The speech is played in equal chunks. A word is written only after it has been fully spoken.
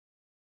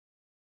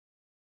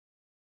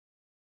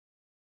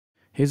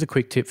Here's a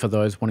quick tip for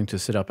those wanting to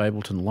set up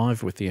Ableton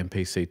Live with the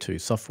MPC2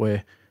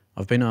 software.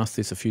 I've been asked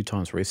this a few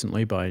times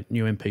recently by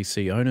new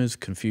MPC owners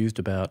confused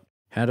about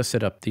how to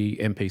set up the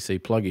MPC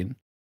plugin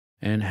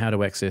and how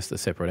to access the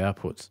separate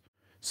outputs.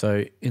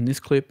 So in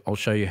this clip, I'll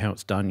show you how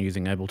it's done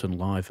using Ableton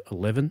Live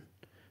 11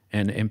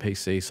 and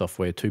MPC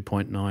software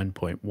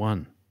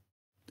 2.9.1.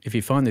 If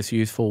you find this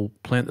useful,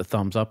 plant the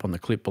thumbs up on the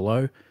clip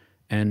below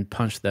and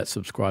punch that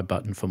subscribe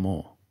button for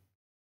more.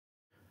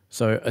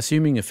 So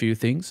assuming a few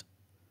things.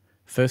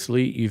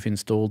 Firstly, you've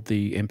installed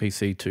the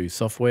MPC2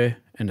 software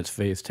and its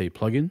VST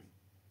plugin.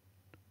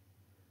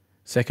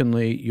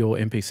 Secondly, your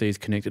MPC is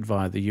connected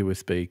via the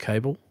USB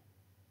cable.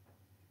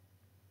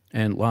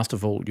 And last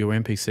of all, your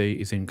MPC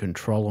is in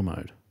controller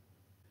mode.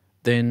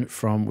 Then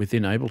from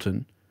within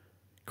Ableton,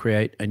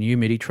 create a new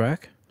MIDI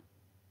track,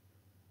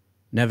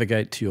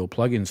 navigate to your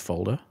plugins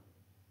folder.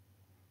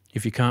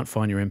 If you can't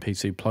find your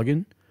MPC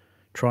plugin,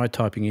 try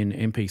typing in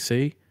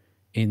MPC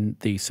in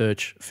the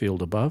search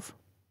field above.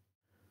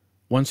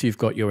 Once you've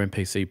got your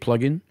MPC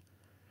plugin,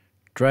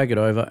 drag it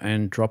over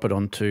and drop it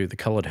onto the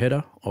coloured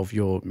header of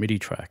your MIDI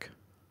track.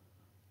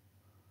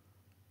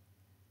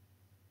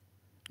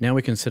 Now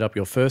we can set up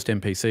your first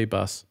MPC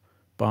bus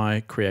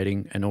by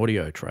creating an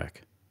audio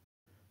track.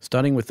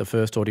 Starting with the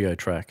first audio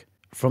track,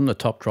 from the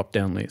top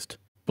drop-down list,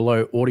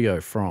 below Audio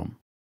From,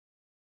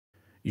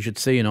 you should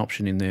see an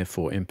option in there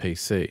for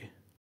MPC.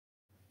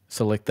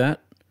 Select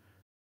that,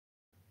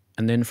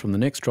 and then from the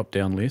next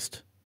drop-down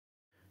list,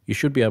 you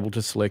should be able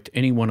to select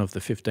any one of the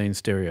 15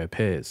 stereo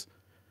pairs.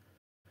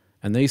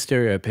 And these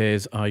stereo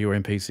pairs are your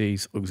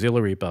MPC's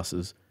auxiliary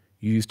buses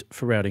used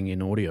for routing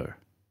in audio.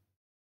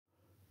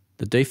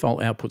 The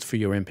default outputs for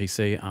your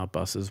MPC are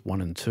buses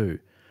 1 and 2,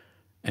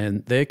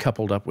 and they're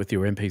coupled up with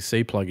your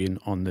MPC plugin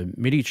on the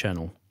MIDI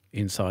channel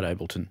inside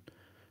Ableton.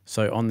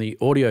 So on the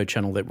audio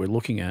channel that we're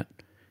looking at,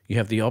 you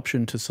have the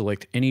option to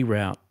select any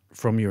route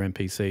from your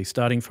MPC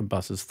starting from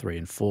buses 3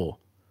 and 4,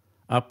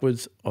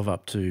 upwards of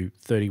up to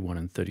 31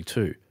 and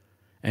 32,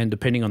 and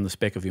depending on the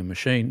spec of your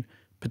machine,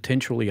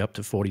 potentially up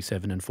to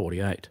 47 and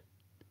 48.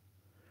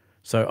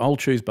 So I'll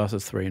choose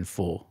buses 3 and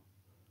 4,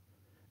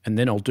 and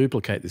then I'll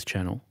duplicate this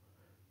channel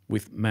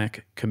with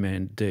Mac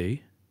Command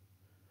D,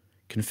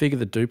 configure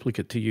the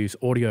duplicate to use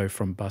audio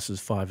from buses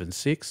 5 and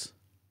 6,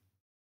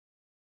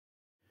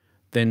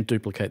 then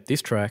duplicate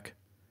this track,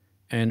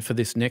 and for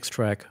this next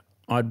track,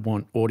 I'd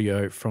want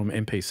audio from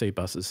MPC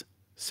buses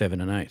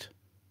 7 and 8.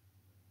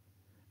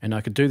 And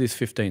I could do this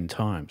 15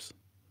 times.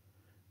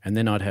 And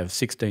then I'd have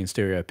 16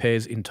 stereo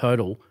pairs in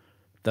total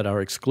that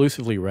are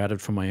exclusively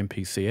routed from my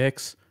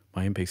MPC-X,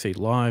 my MPC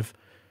Live,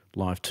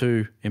 Live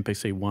 2,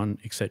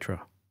 MPC-1,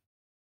 etc.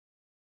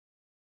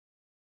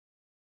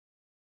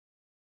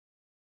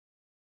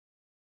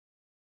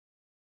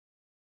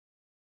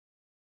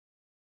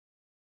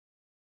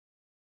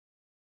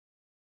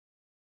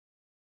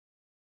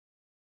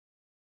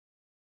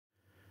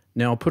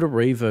 Now I'll put a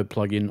reverb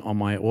plugin on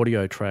my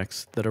audio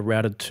tracks that are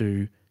routed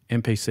to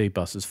MPC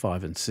buses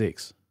 5 and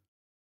 6.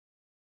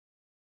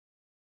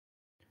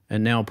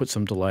 And now I'll put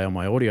some delay on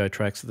my audio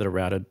tracks that are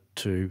routed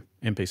to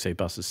MPC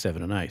buses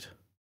 7 and 8.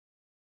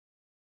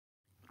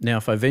 Now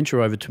if I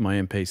venture over to my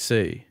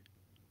MPC,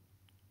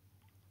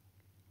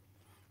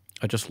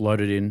 I just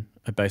loaded in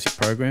a basic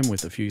program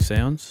with a few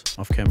sounds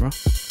off camera.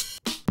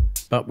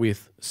 But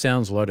with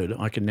sounds loaded,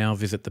 I can now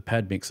visit the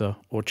pad mixer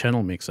or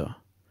channel mixer.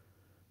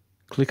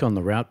 Click on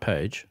the route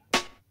page,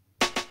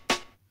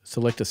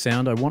 select a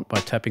sound I want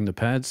by tapping the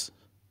pads,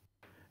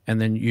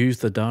 and then use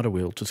the data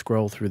wheel to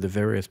scroll through the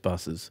various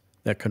buses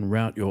that can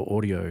route your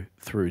audio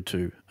through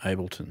to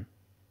Ableton.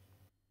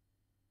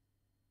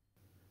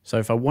 So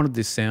if I wanted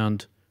this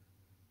sound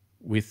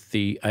with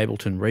the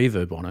Ableton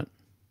reverb on it,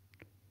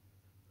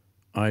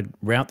 I'd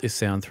route this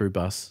sound through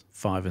bus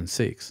 5 and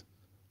 6.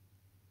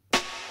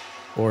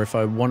 Or if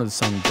I wanted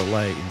some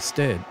delay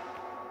instead,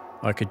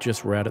 I could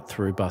just route it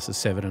through buses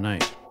 7 and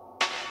 8.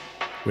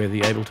 Where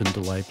the Ableton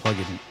delay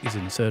plugin is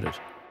inserted.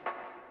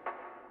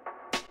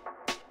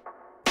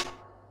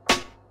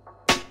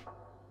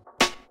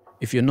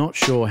 If you're not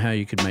sure how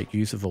you could make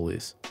use of all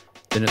this,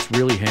 then it's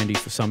really handy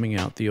for summing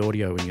out the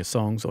audio in your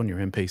songs on your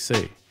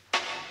MPC.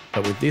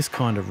 But with this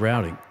kind of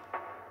routing,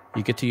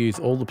 you get to use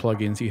all the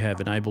plugins you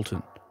have in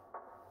Ableton,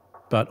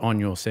 but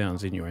on your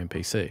sounds in your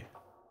MPC.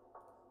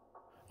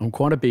 I'm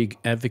quite a big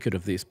advocate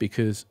of this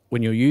because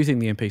when you're using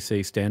the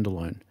MPC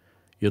standalone,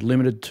 you're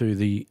limited to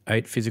the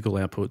 8 physical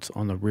outputs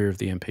on the rear of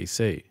the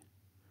MPC.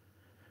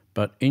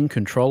 But in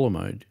controller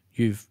mode,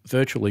 you've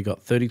virtually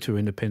got 32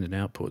 independent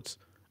outputs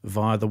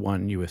via the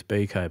one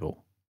USB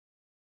cable.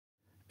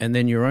 And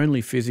then you're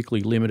only physically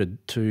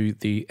limited to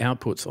the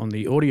outputs on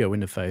the audio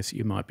interface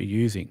you might be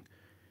using.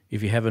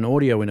 If you have an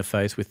audio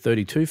interface with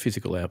 32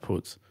 physical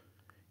outputs,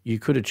 you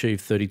could achieve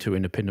 32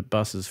 independent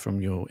buses from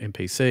your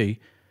MPC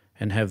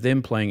and have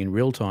them playing in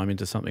real time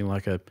into something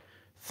like a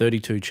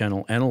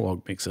 32-channel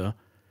analog mixer,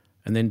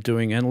 and then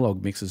doing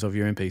analog mixes of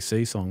your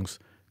MPC songs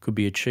could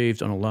be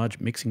achieved on a large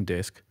mixing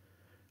desk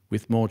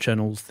with more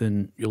channels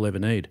than you'll ever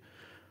need.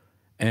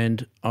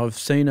 And I've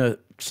seen a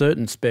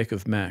certain spec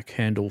of Mac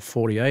handle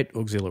 48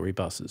 auxiliary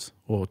buses,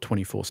 or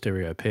 24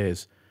 stereo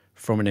pairs,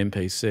 from an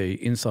MPC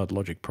inside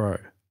Logic Pro.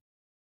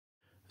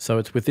 So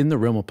it's within the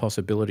realm of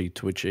possibility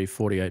to achieve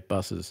 48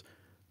 buses,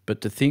 but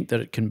to think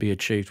that it can be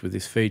achieved with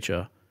this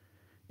feature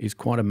is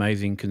quite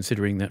amazing,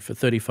 considering that for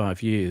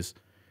 35 years,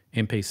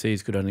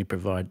 MPCs could only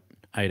provide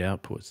 8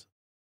 outputs.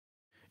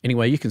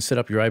 Anyway, you can set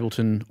up your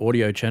Ableton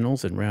audio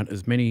channels and route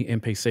as many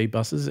MPC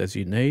buses as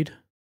you need,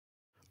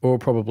 or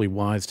probably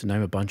wise to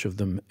name a bunch of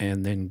them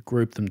and then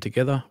group them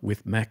together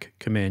with Mac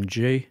Command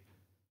G.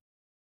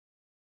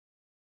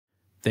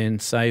 Then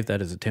save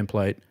that as a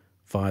template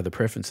via the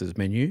Preferences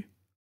menu.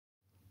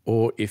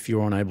 Or if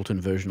you're on Ableton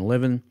version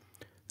 11,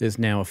 there's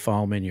now a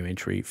file menu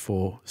entry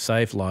for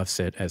Save Live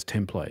Set as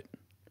Template.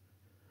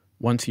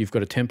 Once you've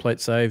got a template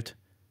saved,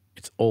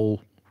 it's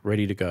all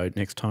ready to go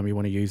next time you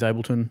want to use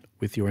Ableton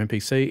with your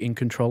MPC in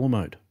controller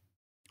mode.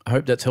 I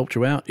hope that's helped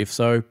you out. If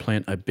so,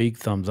 plant a big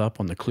thumbs up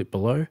on the clip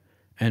below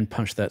and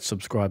punch that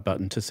subscribe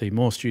button to see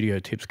more studio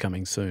tips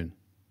coming soon.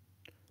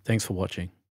 Thanks for watching.